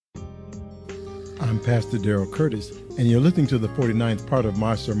I'm Pastor Darrell Curtis, and you're listening to the 49th part of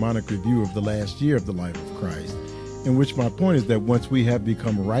my sermonic review of the last year of the life of Christ, in which my point is that once we have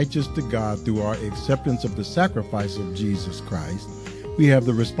become righteous to God through our acceptance of the sacrifice of Jesus Christ, we have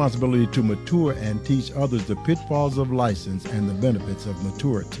the responsibility to mature and teach others the pitfalls of license and the benefits of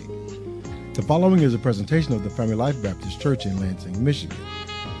maturity. The following is a presentation of the Family Life Baptist Church in Lansing, Michigan.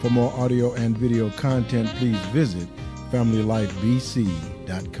 For more audio and video content, please visit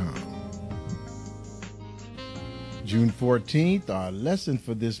FamilyLifeBC.com. June 14th, our lesson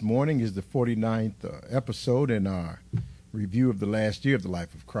for this morning is the 49th episode in our review of the last year of the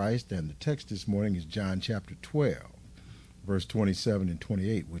life of Christ, and the text this morning is John chapter 12, verse 27 and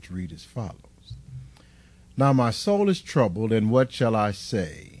 28, which read as follows. Now my soul is troubled, and what shall I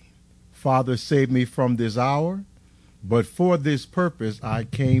say? Father, save me from this hour, but for this purpose I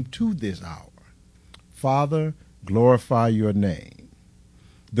came to this hour. Father, glorify your name.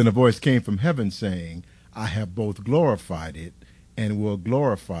 Then a voice came from heaven saying, I have both glorified it and will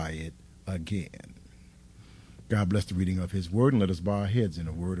glorify it again. God bless the reading of his word, and let us bow our heads in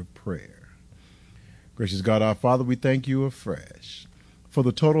a word of prayer. Gracious God, our Father, we thank you afresh for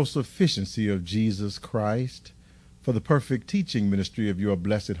the total sufficiency of Jesus Christ, for the perfect teaching ministry of your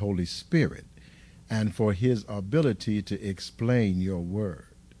blessed Holy Spirit, and for his ability to explain your word.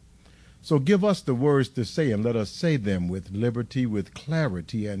 So give us the words to say, and let us say them with liberty, with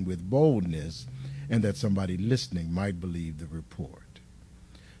clarity, and with boldness, and that somebody listening might believe the report.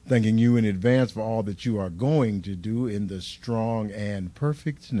 Thanking you in advance for all that you are going to do in the strong and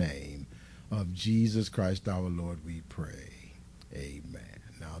perfect name of Jesus Christ our Lord, we pray. Amen.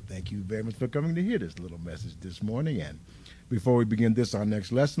 Now, thank you very much for coming to hear this little message this morning. And before we begin our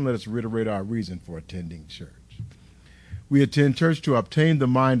next lesson, let us reiterate our reason for attending church. We attend church to obtain the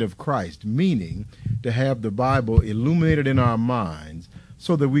mind of Christ, meaning to have the Bible illuminated in our minds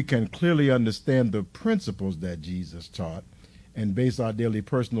so that we can clearly understand the principles that Jesus taught and base our daily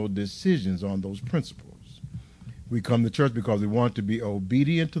personal decisions on those principles. We come to church because we want to be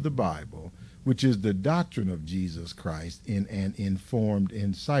obedient to the Bible, which is the doctrine of Jesus Christ, in an informed,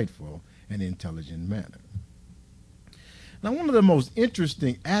 insightful, and intelligent manner. Now, one of the most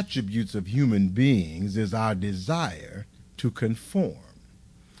interesting attributes of human beings is our desire to conform.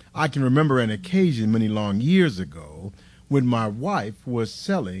 I can remember an occasion many long years ago when my wife was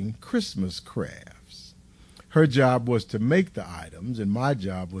selling Christmas crafts. Her job was to make the items, and my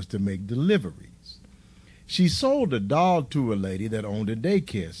job was to make deliveries. She sold a doll to a lady that owned a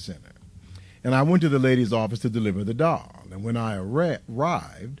daycare center, and I went to the lady's office to deliver the doll. And when I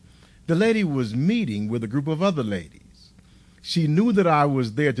arrived, the lady was meeting with a group of other ladies. She knew that I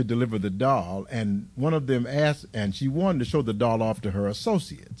was there to deliver the doll, and one of them asked, and she wanted to show the doll off to her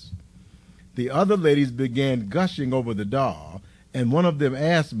associates. The other ladies began gushing over the doll, and one of them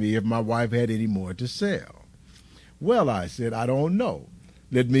asked me if my wife had any more to sell. Well, I said, I don't know.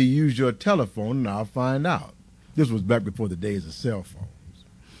 Let me use your telephone and I'll find out. This was back before the days of cell phones.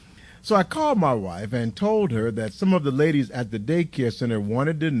 So I called my wife and told her that some of the ladies at the daycare center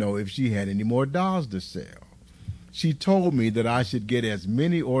wanted to know if she had any more dolls to sell. She told me that I should get as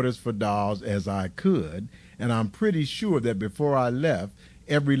many orders for dolls as I could, and I'm pretty sure that before I left,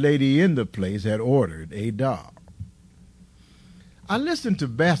 every lady in the place had ordered a doll. I listened to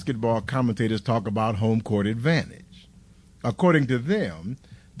basketball commentators talk about home court advantage. According to them,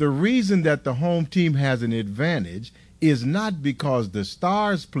 the reason that the home team has an advantage is not because the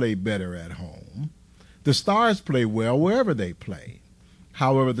stars play better at home. The stars play well wherever they play.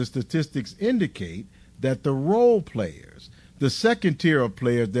 However, the statistics indicate that the role players, the second tier of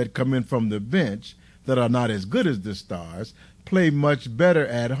players that come in from the bench that are not as good as the stars, play much better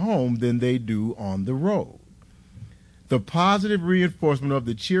at home than they do on the road. The positive reinforcement of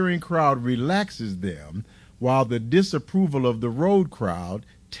the cheering crowd relaxes them, while the disapproval of the road crowd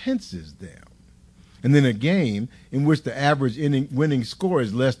tenses them. And in a game in which the average winning score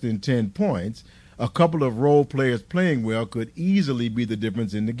is less than 10 points, a couple of role players playing well could easily be the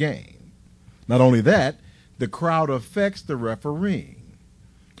difference in the game. Not only that, the crowd affects the refereeing.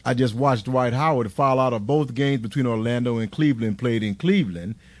 I just watched Dwight Howard foul out of both games between Orlando and Cleveland played in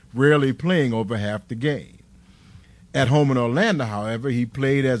Cleveland, rarely playing over half the game. At home in Orlando, however, he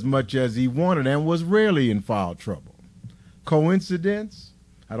played as much as he wanted and was rarely in foul trouble. Coincidence?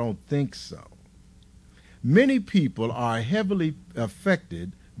 I don't think so. Many people are heavily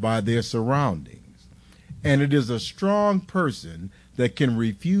affected by their surroundings, and it is a strong person that can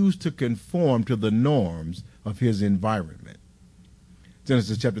refuse to conform to the norms of his environment.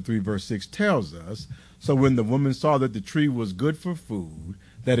 Genesis chapter 3, verse 6 tells us, so when the woman saw that the tree was good for food,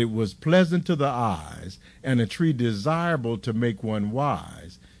 that it was pleasant to the eyes, and a tree desirable to make one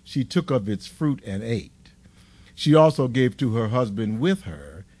wise, she took of its fruit and ate. She also gave to her husband with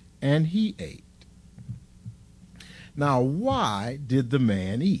her, and he ate. Now, why did the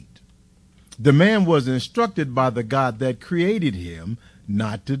man eat? The man was instructed by the God that created him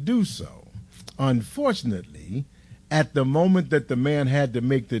not to do so. Unfortunately, at the moment that the man had to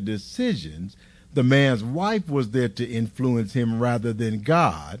make the decisions, the man's wife was there to influence him rather than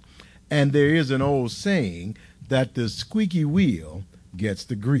God, and there is an old saying that the squeaky wheel gets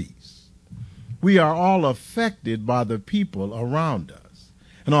the grease. We are all affected by the people around us,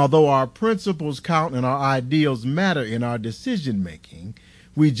 and although our principles count and our ideals matter in our decision making,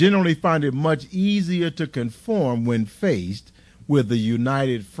 we generally find it much easier to conform when faced with the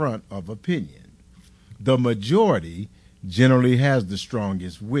united front of opinion. The majority generally has the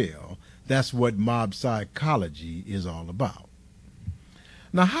strongest will. That's what mob psychology is all about.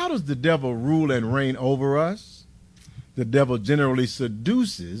 Now, how does the devil rule and reign over us? The devil generally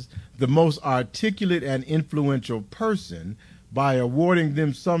seduces the most articulate and influential person by awarding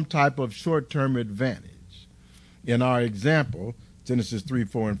them some type of short-term advantage. In our example, Genesis 3,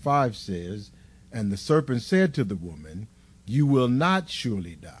 4, and 5 says, "And the serpent said to the woman, You will not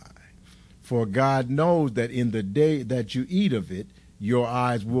surely die, for God knows that in the day that you eat of it, your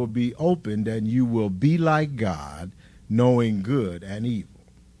eyes will be opened, and you will be like God, knowing good and evil."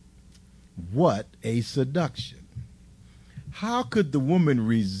 What a seduction. How could the woman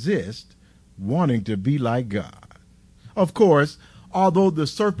resist wanting to be like God? Of course, although the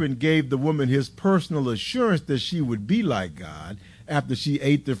serpent gave the woman his personal assurance that she would be like God after she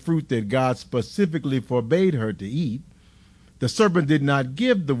ate the fruit that God specifically forbade her to eat, the serpent did not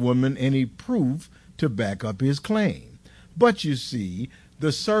give the woman any proof to back up his claim. But you see,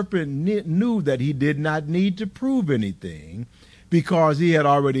 the serpent knew that he did not need to prove anything, because he had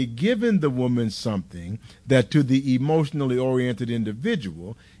already given the woman something that to the emotionally oriented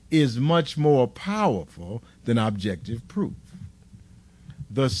individual is much more powerful than objective proof.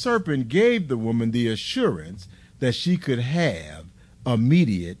 The serpent gave the woman the assurance that she could have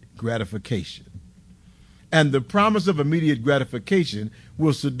immediate gratification. And the promise of immediate gratification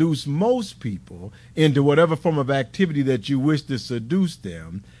will seduce most people into whatever form of activity that you wish to seduce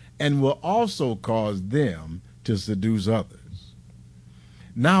them, and will also cause them to seduce others.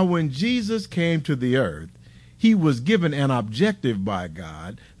 Now, when Jesus came to the earth, he was given an objective by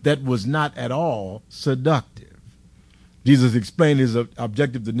God that was not at all seductive. Jesus explained his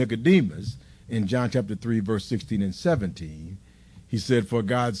objective to Nicodemus in John chapter 3, verse 16 and 17. He said, "For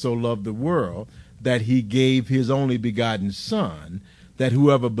God so loved the world that he gave his only begotten Son, that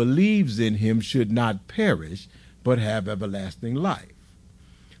whoever believes in him should not perish, but have everlasting life.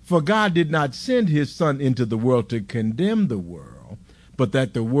 For God did not send his Son into the world to condemn the world, but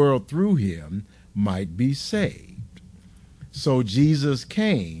that the world through him might be saved." So Jesus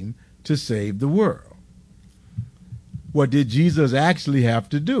came to save the world. What did Jesus actually have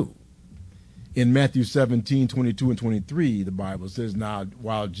to do? In Matthew 17, 22 and 23, the Bible says, "Now,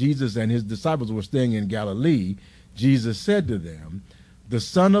 while Jesus and his disciples were staying in Galilee, Jesus said to them, 'The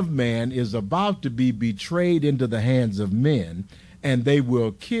Son of Man is about to be betrayed into the hands of men, and they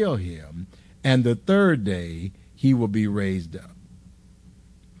will kill him, and the third day he will be raised up.'"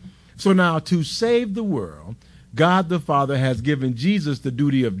 So now, to save the world, God the Father has given Jesus the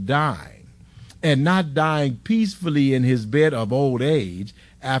duty of dying, and not dying peacefully in his bed of old age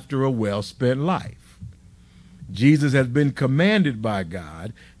after a well-spent life. Jesus has been commanded by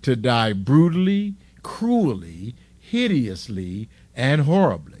God to die brutally, cruelly, hideously, and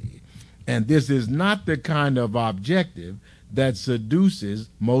horribly. And this is not the kind of objective that seduces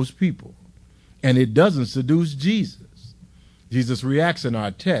most people. And it doesn't seduce Jesus. Jesus reacts in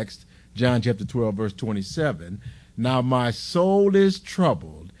our text, John chapter 12, verse 27, "Now my soul is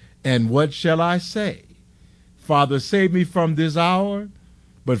troubled, and what shall I say? Father, save me from this hour,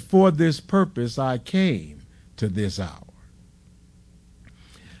 but for this purpose I came to this hour."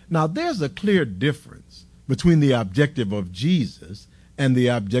 Now, there's a clear difference between the objective of Jesus and the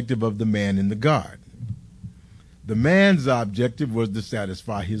objective of the man in the garden. The man's objective was to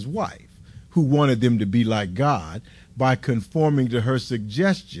satisfy his wife, who wanted them to be like God by conforming to her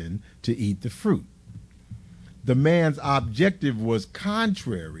suggestion to eat the fruit. The man's objective was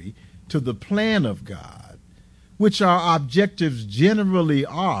contrary to the plan of God, which our objectives generally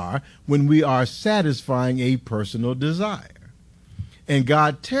are when we are satisfying a personal desire. And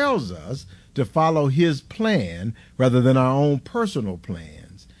God tells us to follow his plan rather than our own personal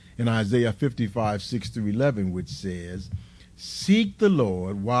plans. In Isaiah 55, 6 through 11, which says, "Seek the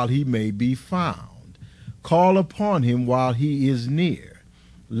Lord while he may be found. Call upon him while he is near.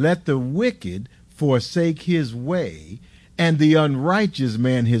 Let the wicked forsake his way, and the unrighteous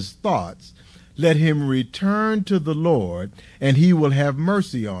man his thoughts, let him return to the Lord, and he will have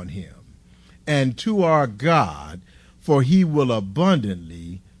mercy on him, and to our God, for he will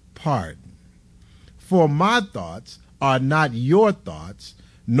abundantly pardon. For my thoughts are not your thoughts,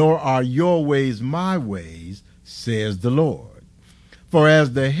 nor are your ways my ways, says the Lord. For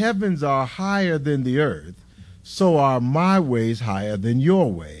as the heavens are higher than the earth, so are my ways higher than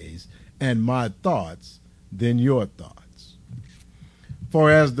your ways, and my thoughts than your thoughts. For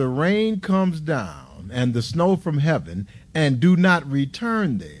as the rain comes down and the snow from heaven, and do not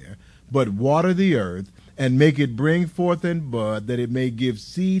return there, but water the earth, and make it bring forth and bud, that it may give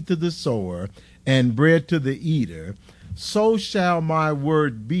seed to the sower and bread to the eater, so shall my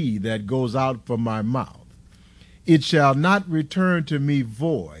word be that goes out from my mouth. It shall not return to me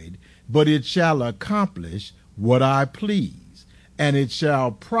void, but it shall accomplish what I please, and it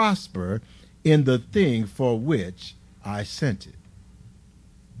shall prosper in the thing for which I sent it.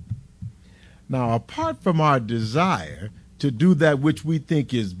 Now, apart from our desire to do that which we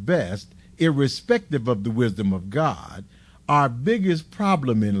think is best, irrespective of the wisdom of God, our biggest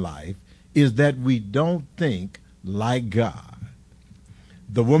problem in life is that we don't think like God.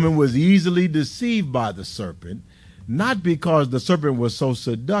 The woman was easily deceived by the serpent, not because the serpent was so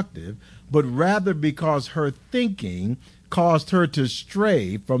seductive, but rather because her thinking caused her to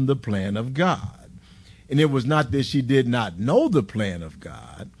stray from the plan of God. And it was not that she did not know the plan of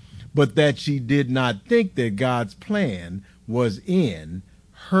God, but that she did not think that God's plan was in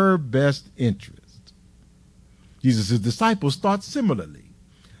her best interest. Jesus' disciples thought similarly.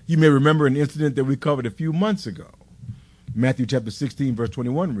 You may remember an incident that we covered a few months ago. Matthew chapter 16, verse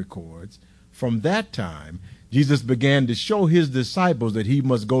 21 records, from that time, Jesus began to show his disciples that he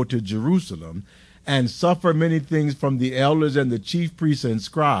must go to Jerusalem and suffer many things from the elders and the chief priests and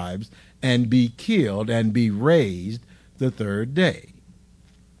scribes, and be killed and be raised the third day.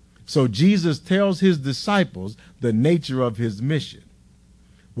 So Jesus tells his disciples the nature of his mission.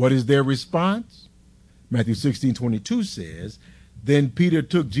 What is their response? Matthew 16:22 says, Then Peter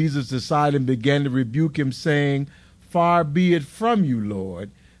took Jesus aside and began to rebuke him, saying, Far be it from you,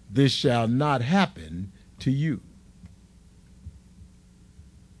 Lord, this shall not happen to you.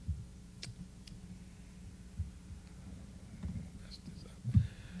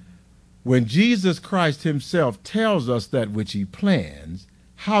 When Jesus Christ himself tells us that which he plans,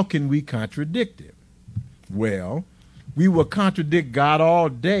 how can we contradict him? Well, we will contradict God all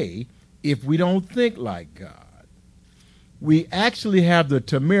day if we don't think like God. We actually have the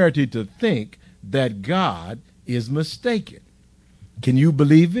temerity to think that God is mistaken. Can you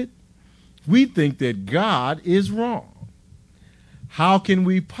believe it? We think that God is wrong. How can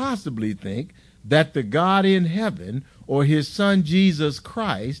we possibly think that the God in heaven or his son Jesus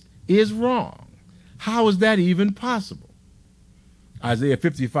Christ is wrong? How is that even possible? Isaiah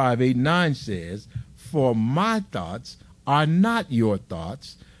 55:8-9 says, For my thoughts are not your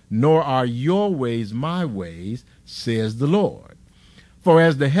thoughts, nor are your ways my ways, says the Lord. For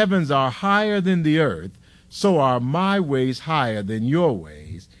as the heavens are higher than the earth, so are my ways higher than your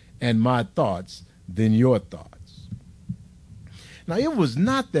ways, and my thoughts than your thoughts. Now, it was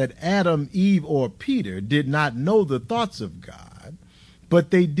not that Adam, Eve, or Peter did not know the thoughts of God,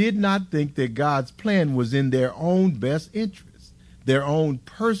 but they did not think that God's plan was in their own best interest, their own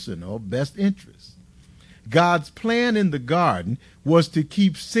personal best interest. God's plan in the garden was to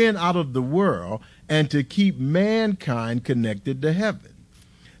keep sin out of the world and to keep mankind connected to heaven.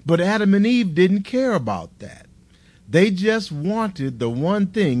 But Adam and Eve didn't care about that. They just wanted the one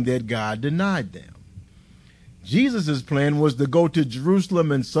thing that God denied them. Jesus' plan was to go to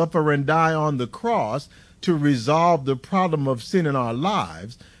Jerusalem and suffer and die on the cross to resolve the problem of sin in our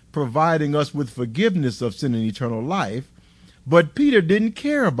lives, providing us with forgiveness of sin and eternal life. But Peter didn't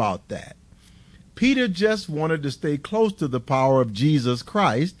care about that. Peter just wanted to stay close to the power of Jesus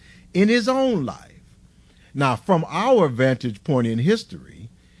Christ in his own life. Now, from our vantage point in history,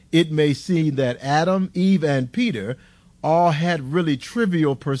 it may seem that Adam, Eve, and Peter all had really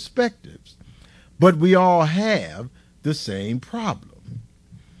trivial perspectives, but we all have the same problem.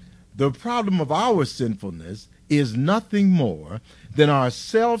 The problem of our sinfulness is nothing more than our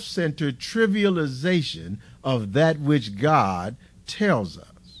self-centered trivialization of that which God tells us.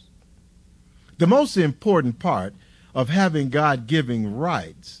 The most important part of having God-given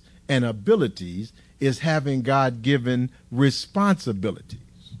rights and abilities is having God-given responsibilities.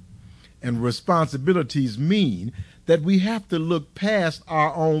 And responsibilities mean that we have to look past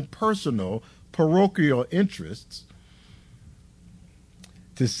our own personal, parochial interests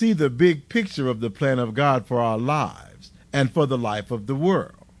to see the big picture of the plan of God for our lives and for the life of the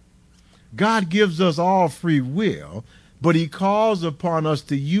world. God gives us all free will, but he calls upon us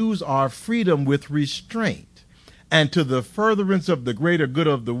to use our freedom with restraint and to the furtherance of the greater good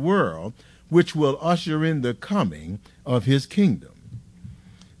of the world, which will usher in the coming of his kingdom.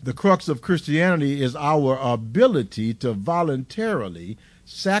 The crux of Christianity is our ability to voluntarily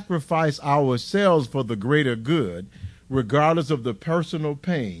sacrifice ourselves for the greater good, regardless of the personal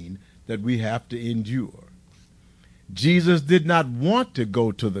pain that we have to endure. Jesus did not want to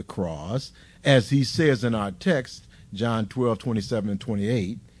go to the cross, as he says in our text, John 12:27 and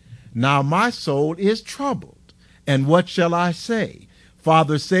 28. Now my soul is troubled, and what shall I say?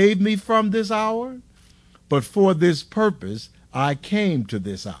 Father, save me from this hour? But for this purpose I came to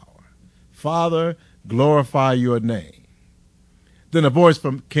this hour. Father, glorify your name. Then a voice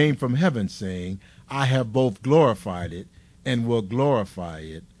came from heaven saying, I have both glorified it and will glorify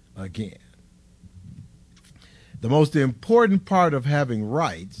it again. The most important part of having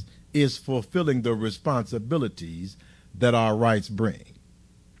rights is fulfilling the responsibilities that our rights bring.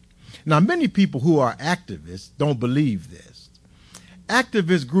 Now, many people who are activists don't believe this.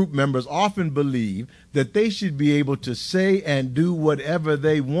 Activist group members often believe that they should be able to say and do whatever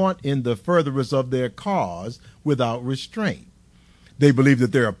they want in the furtherance of their cause without restraint. They believe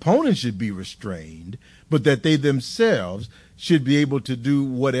that their opponents should be restrained, but that they themselves should be able to do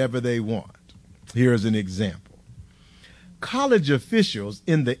whatever they want. Here's an example. College officials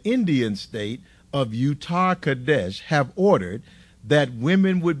in the Indian state of Uttar Pradesh have ordered that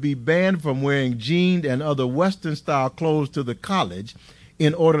women would be banned from wearing jeans and other Western-style clothes to the college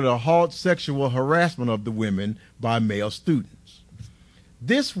in order to halt sexual harassment of the women by male students.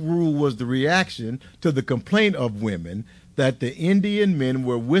 This rule was the reaction to the complaint of women that the Indian men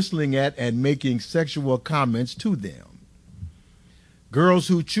were whistling at and making sexual comments to them. Girls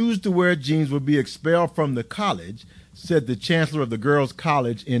who choose to wear jeans will be expelled from the college, said the chancellor of the girls'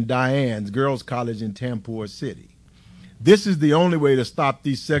 college in Diane's Girls' College in Tampur City. This is the only way to stop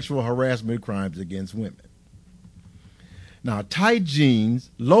these sexual harassment crimes against women. Now, tight jeans,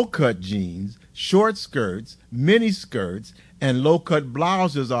 low-cut jeans, short skirts, mini skirts, and low-cut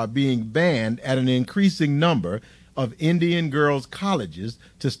blouses are being banned at an increasing number of Indian girls' colleges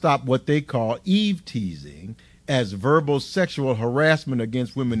to stop what they call eve teasing, as verbal sexual harassment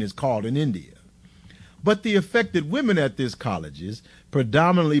against women is called in India. But the affected women at these colleges,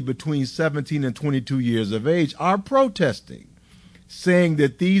 predominantly between 17 and 22 years of age, are protesting, saying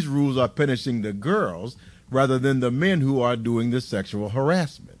that these rules are punishing the girls rather than the men who are doing the sexual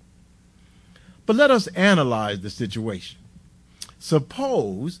harassment. But let us analyze the situation.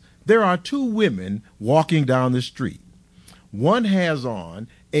 Suppose there are two women walking down the street. One has on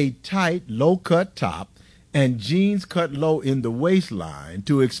a tight, low-cut top and jeans cut low in the waistline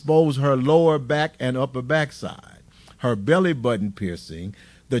to expose her lower back and upper backside, her belly button piercing,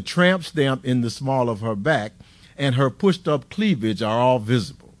 the tramp stamp in the small of her back, and her pushed-up cleavage are all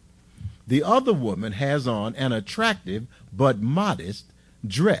visible. The other woman has on an attractive but modest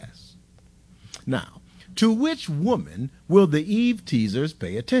dress. Now, to which woman will the eve teasers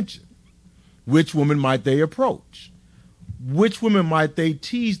pay attention? Which woman might they approach? Which woman might they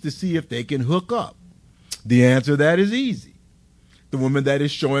tease to see if they can hook up? The answer to that is easy. The woman that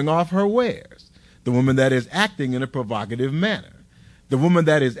is showing off her wares, the woman that is acting in a provocative manner, the woman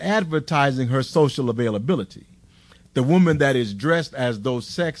that is advertising her social availability, the woman that is dressed as though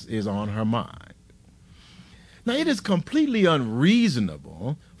sex is on her mind. Now, it is completely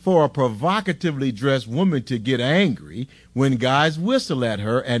unreasonable for a provocatively dressed woman to get angry when guys whistle at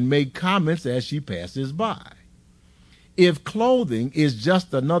her and make comments as she passes by. If clothing is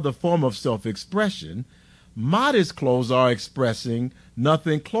just another form of self-expression, modest clothes are expressing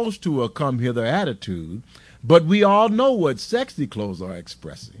nothing close to a come-hither attitude, but we all know what sexy clothes are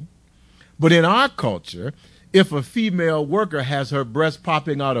expressing. But in our culture, if a female worker has her breast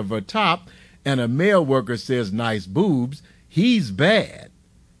popping out of her top and a male worker says nice boobs, he's bad,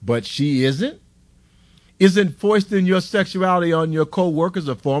 but she isn't? Isn't foisting your sexuality on your co-workers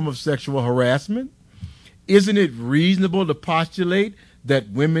a form of sexual harassment? Isn't it reasonable to postulate that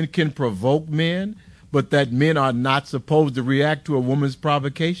women can provoke men, but that men are not supposed to react to a woman's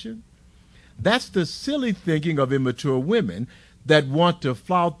provocation? That's the silly thinking of immature women that want to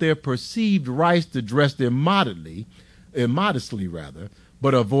flout their perceived rights to dress immodestly,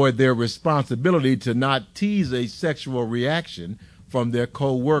 but avoid their responsibility to not tease a sexual reaction from their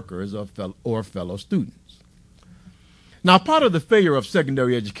co-workers or fellow students. Now, part of the failure of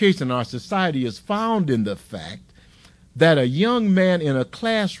secondary education in our society is found in the fact that a young man in a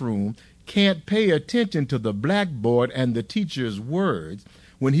classroom can't pay attention to the blackboard and the teacher's words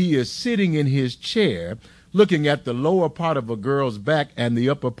when he is sitting in his chair looking at the lower part of a girl's back and the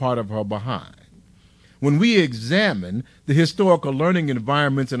upper part of her behind. When we examine the historical learning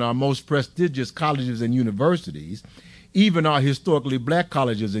environments in our most prestigious colleges and universities, even our historically black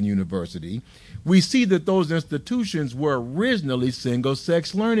colleges and universities, we see that those institutions were originally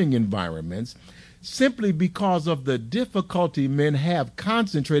single-sex learning environments simply because of the difficulty men have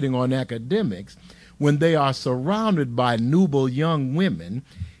concentrating on academics when they are surrounded by nubile young women,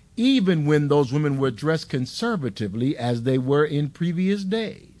 even when those women were dressed conservatively as they were in previous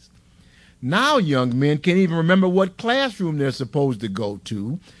days. Now young men can't even remember what classroom they're supposed to go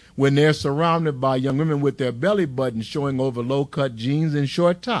to when they're surrounded by young women with their belly buttons showing over low-cut jeans and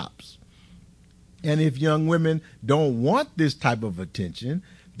short tops. And if young women don't want this type of attention,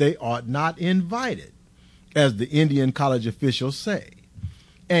 they ought not invite it, as the Indian college officials say.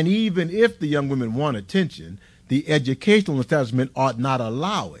 And even if the young women want attention, the educational establishment ought not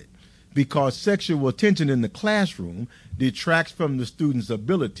allow it, because sexual attention in the classroom detracts from the student's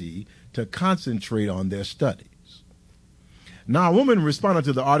ability to concentrate on their studies. Now, a woman responded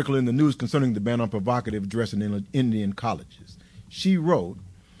to the article in the news concerning the ban on provocative dress in Indian colleges. She wrote,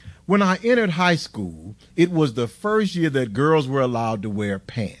 "When I entered high school, it was the first year that girls were allowed to wear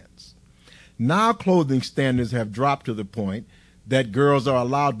pants. Now clothing standards have dropped to the point that girls are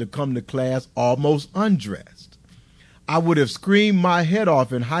allowed to come to class almost undressed. I would have screamed my head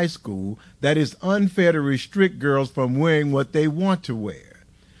off in high school that it's unfair to restrict girls from wearing what they want to wear.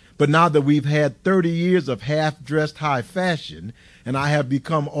 But now that we've had 30 years of half-dressed high fashion, and I have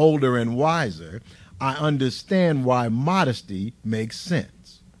become older and wiser, I understand why modesty makes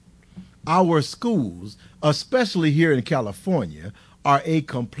sense. Our schools, especially here in California, are a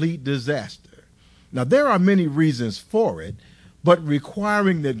complete disaster. Now, there are many reasons for it, but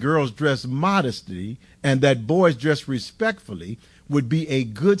requiring that girls dress modestly and that boys dress respectfully would be a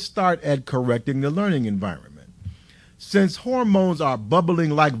good start at correcting the learning environment. Since hormones are bubbling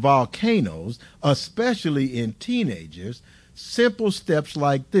like volcanoes, especially in teenagers, simple steps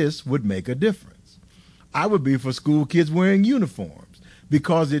like this would make a difference. I would be for school kids wearing uniforms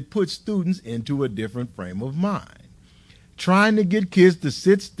because it puts students into a different frame of mind. Trying to get kids to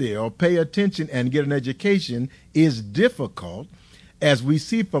sit still, pay attention, and get an education is difficult, as we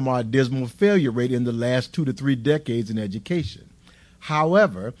see from our dismal failure rate in the last 2 to 3 decades in education.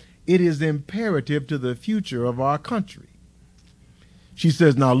 However, it is imperative to the future of our country." She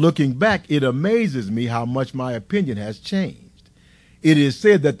says, "Now looking back, it amazes me how much my opinion has changed. It is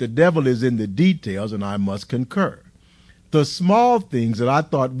said that the devil is in the details, and I must concur. The small things that I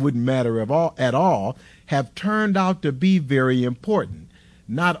thought wouldn't matter at all have turned out to be very important,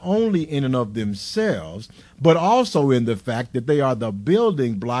 not only in and of themselves, but also in the fact that they are the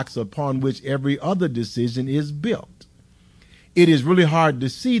building blocks upon which every other decision is built. It is really hard to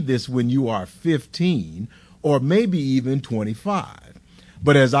see this when you are 15 or maybe even 25.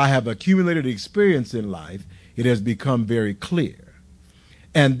 But as I have accumulated experience in life, it has become very clear.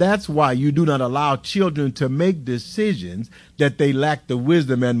 And that's why you do not allow children to make decisions that they lack the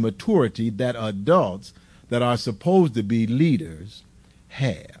wisdom and maturity that adults that are supposed to be leaders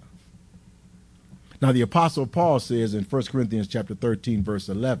have." Now, the Apostle Paul says in 1 Corinthians chapter 13, verse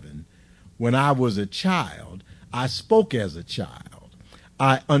 11, "When I was a child, I spoke as a child.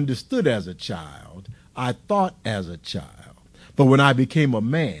 I understood as a child. I thought as a child. But when I became a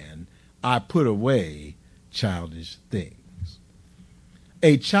man, I put away childish things."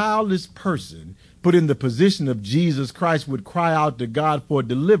 A childless person put in the position of Jesus Christ would cry out to God for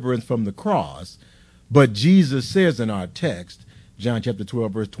deliverance from the cross. But Jesus says in our text, John chapter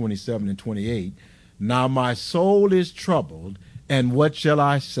 12, verse 27 and 28, "Now my soul is troubled, and what shall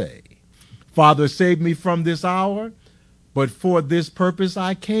I say? Father, save me from this hour, but for this purpose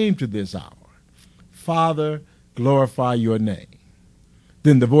I came to this hour. Father, glorify your name."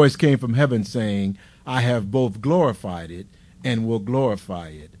 Then the voice came from heaven saying, "I have both glorified it and will glorify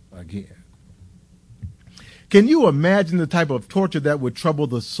it again." Can you imagine the type of torture that would trouble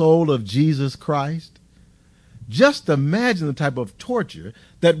the soul of Jesus Christ? Just imagine the type of torture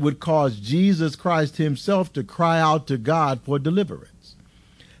that would cause Jesus Christ himself to cry out to God for deliverance.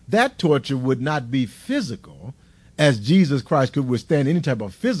 That torture would not be physical, as Jesus Christ could withstand any type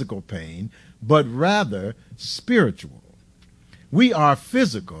of physical pain, but rather spiritual. We are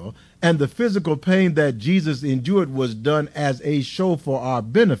physical, and the physical pain that Jesus endured was done as a show for our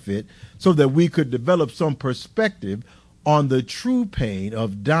benefit so that we could develop some perspective on the true pain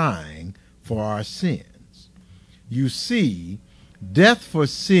of dying for our sins. You see, death for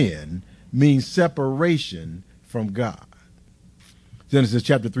sin means separation from God. Genesis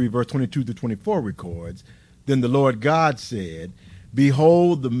chapter 3, verse 22 to 24 records, "Then the Lord God said,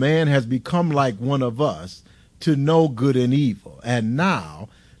 Behold, the man has become like one of us to know good and evil. And now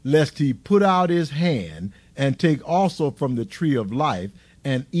lest he put out his hand and take also from the tree of life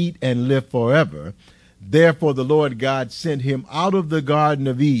and eat and live forever. Therefore the Lord God sent him out of the Garden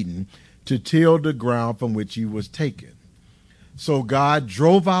of Eden to till the ground from which he was taken. So God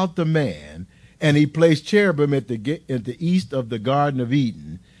drove out the man, and he placed cherubim at the east of the Garden of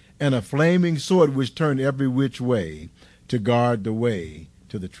Eden, and a flaming sword which turned every which way to guard the way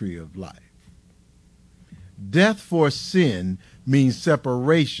to the tree of life. Death for sin means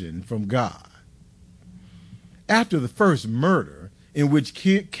separation from God. After the first murder, in which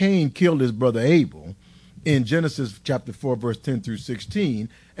Cain killed his brother Abel, in Genesis chapter 4, verse 10 through 16,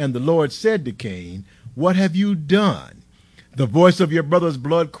 and the Lord said to Cain, "What have you done? The voice of your brother's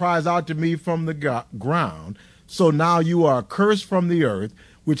blood cries out to me from the ground. So now you are cursed from the earth,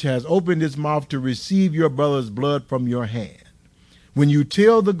 which has opened its mouth to receive your brother's blood from your hand. When you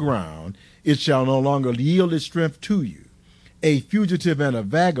till the ground, it shall no longer yield its strength to you. A fugitive and a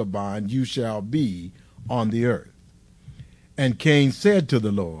vagabond you shall be on the earth." And Cain said to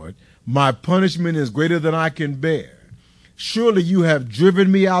the Lord, "My punishment is greater than I can bear. Surely you have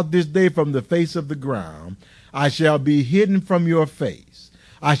driven me out this day from the face of the ground. I shall be hidden from your face.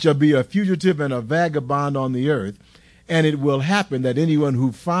 I shall be a fugitive and a vagabond on the earth, and it will happen that anyone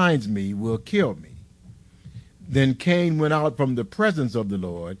who finds me will kill me." Then Cain went out from the presence of the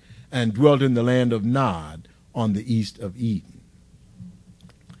Lord and dwelt in the land of Nod on the east of Eden.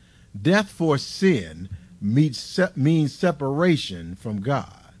 Death for sin means separation from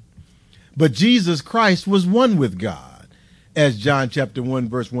God. But Jesus Christ was one with God. As John chapter 1,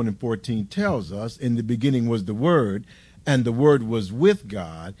 verse 1 and 14 tells us, in the beginning was the Word, and the Word was with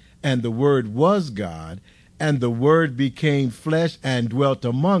God, and the Word was God, and the Word became flesh and dwelt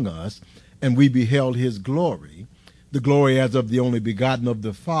among us, and we beheld his glory, the glory as of the only begotten of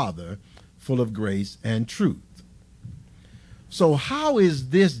the Father, full of grace and truth. So how is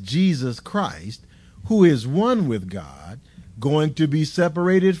this Jesus Christ, who is one with God, going to be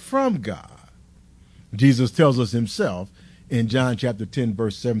separated from God? Jesus tells us himself in John chapter 10,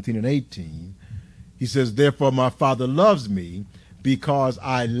 verse 17 and 18. He says, "Therefore my Father loves me, because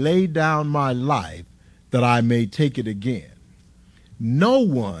I lay down my life that I may take it again. No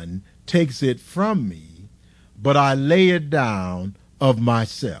one takes it from me, but I lay it down of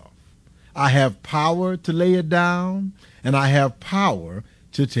myself. I have power to lay it down, and I have power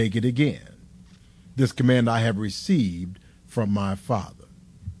to take it again. This command I have received from my Father."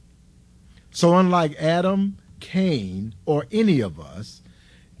 So unlike Adam, Cain, or any of us,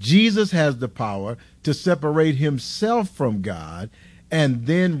 Jesus has the power to separate himself from God and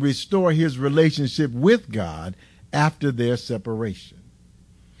then restore his relationship with God after their separation.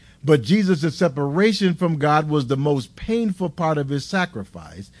 But Jesus' separation from God was the most painful part of his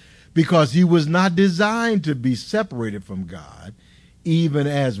sacrifice, because he was not designed to be separated from God, even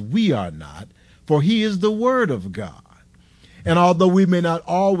as we are not, for he is the Word of God. And although we may not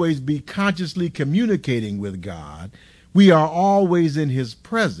always be consciously communicating with God, we are always in his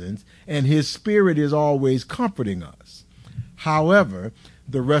presence, and his Spirit is always comforting us. However,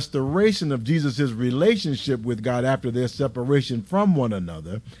 the restoration of Jesus' relationship with God after their separation from one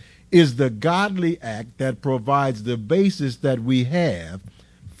another is the godly act that provides the basis that we have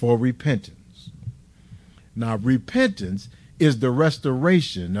for repentance. Now, repentance is the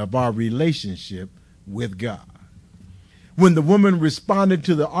restoration of our relationship with God. When the woman responded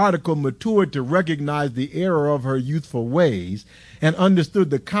to the article, matured to recognize the error of her youthful ways, and understood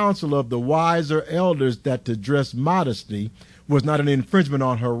the counsel of the wiser elders that to dress modestly was not an infringement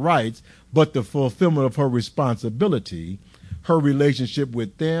on her rights, but the fulfillment of her responsibility, her relationship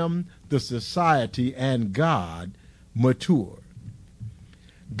with them, the society, and God matured.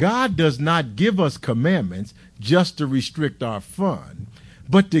 God does not give us commandments just to restrict our fun,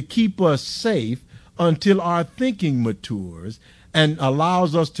 but to keep us safe until our thinking matures and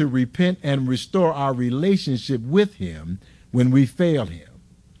allows us to repent and restore our relationship with him when we fail him.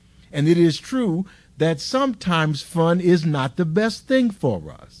 And it is true that sometimes fun is not the best thing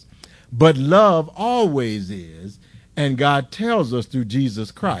for us, but love always is, and God tells us through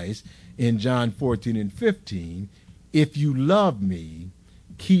Jesus Christ in John 14 and 15, "If you love me,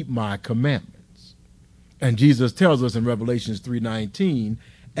 keep my commandments." And Jesus tells us in Revelation 3:19,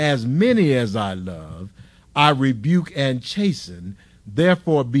 "As many as I love, I rebuke and chasten,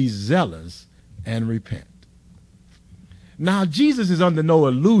 therefore be zealous and repent." Now, Jesus is under no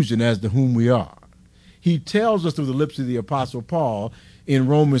illusion as to whom we are. He tells us through the lips of the Apostle Paul in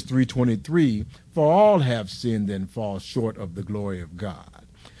Romans 3:23, "For all have sinned and fall short of the glory of God."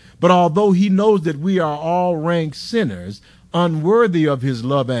 But although he knows that we are all ranked sinners, unworthy of his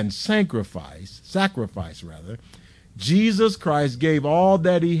love and sacrifice, Jesus Christ gave all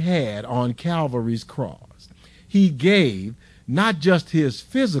that he had on Calvary's cross. He gave not just his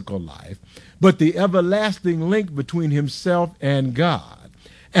physical life, but the everlasting link between himself and God,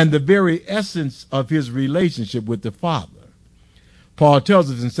 and the very essence of his relationship with the Father. Paul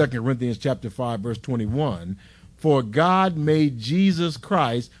tells us in 2 Corinthians chapter 5, verse 21, "For God made Jesus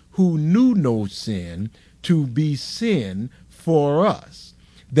Christ, who knew no sin, to be sin for us,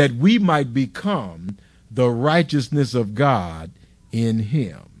 that we might become the righteousness of God in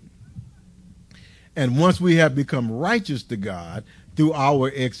him." And once we have become righteous to God through our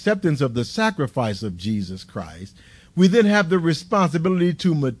acceptance of the sacrifice of Jesus Christ, we then have the responsibility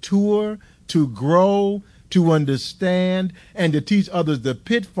to mature, to grow, to understand, and to teach others the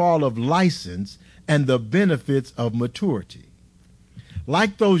pitfall of license and the benefits of maturity.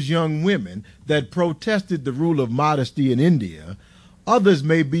 Like those young women that protested the rule of modesty in India, others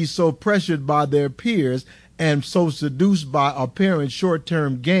may be so pressured by their peers and so seduced by apparent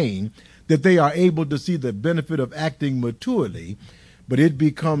short-term gain that they are able to see the benefit of acting maturely, but it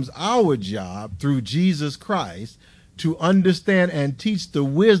becomes our job through Jesus Christ to understand and teach the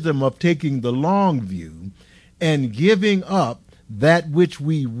wisdom of taking the long view and giving up that which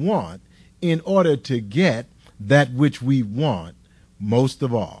we want in order to get that which we want most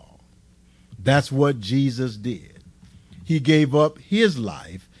of all. That's what Jesus did. He gave up his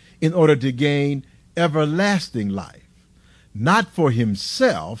life in order to gain everlasting life, not for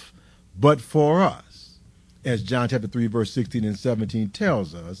himself, but for us. As John chapter 3, verse 16 and 17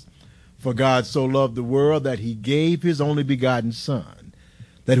 tells us, "For God so loved the world that he gave his only begotten Son,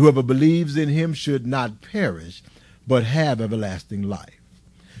 that whoever believes in him should not perish, but have everlasting life.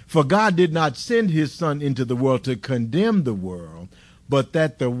 For God did not send his Son into the world to condemn the world, but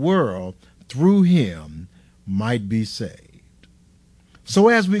that the world through him might be saved." So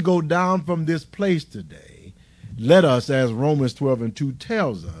as we go down from this place today, let us, as Romans 12 and 2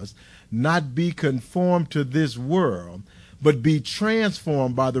 tells us, not be conformed to this world, but be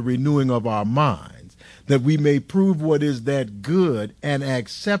transformed by the renewing of our minds, that we may prove what is that good and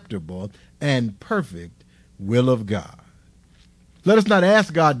acceptable and perfect will of God. Let us not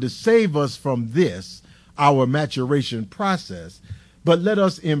ask God to save us from this, our maturation process, but let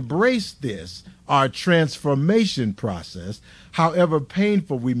us embrace this, our transformation process, however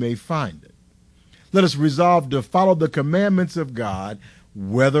painful we may find it. Let us resolve to follow the commandments of God,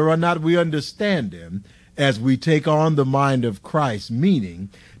 whether or not we understand them, as we take on the mind of Christ, meaning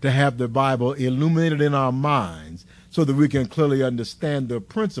to have the Bible illuminated in our minds so that we can clearly understand the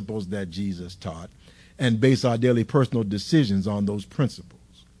principles that Jesus taught and base our daily personal decisions on those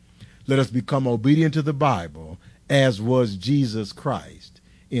principles. Let us become obedient to the Bible as was Jesus Christ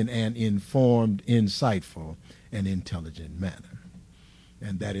in an informed, insightful, and intelligent manner.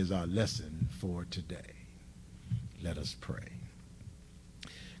 And that is our lesson for today. Let us pray.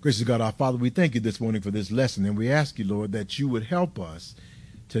 Gracious God, our Father, we thank you this morning for this lesson, and we ask you, Lord, that you would help us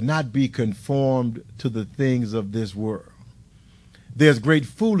to not be conformed to the things of this world. There's great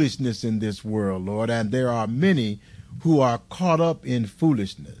foolishness in this world, Lord, and there are many who are caught up in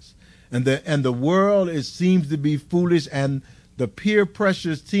foolishness. And the world seems to be foolish, and the peer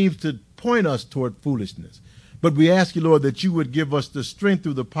pressure seems to point us toward foolishness. But we ask you, Lord, that you would give us the strength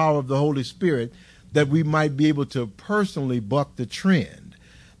through the power of the Holy Spirit that we might be able to personally buck the trend,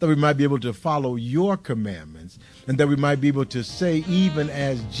 that we might be able to follow your commandments, and that we might be able to say, even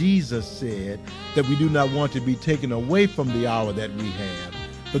as Jesus said, that we do not want to be taken away from the hour that we have,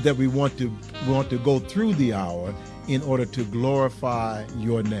 but that we want to go through the hour in order to glorify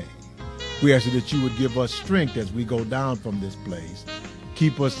your name. We ask you that you would give us strength as we go down from this place.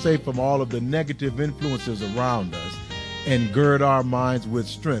 Keep us safe from all of the negative influences around us, and gird our minds with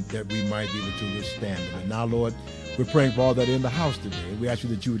strength that we might be able to withstand them. And now, Lord, we're praying for all that are in the house today. We ask you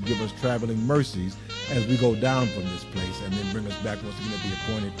that you would give us traveling mercies as we go down from this place, and then bring us back once again at the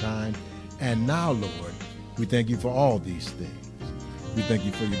appointed time. And now, Lord, we thank you for all these things. We thank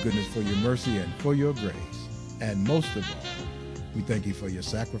you for your goodness, for your mercy, and for your grace. And most of all, we thank you for your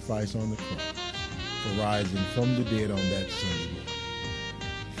sacrifice on the cross, for rising from the dead on that Sunday morning.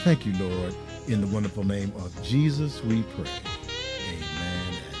 Thank you, Lord. In the wonderful name of Jesus, we pray.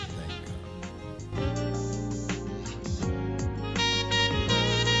 Amen and thank God.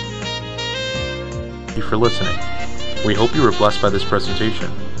 Thank you for listening. We hope you were blessed by this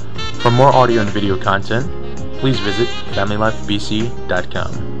presentation. For more audio and video content, please visit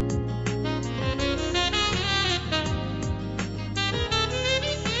FamilyLifeBC.com.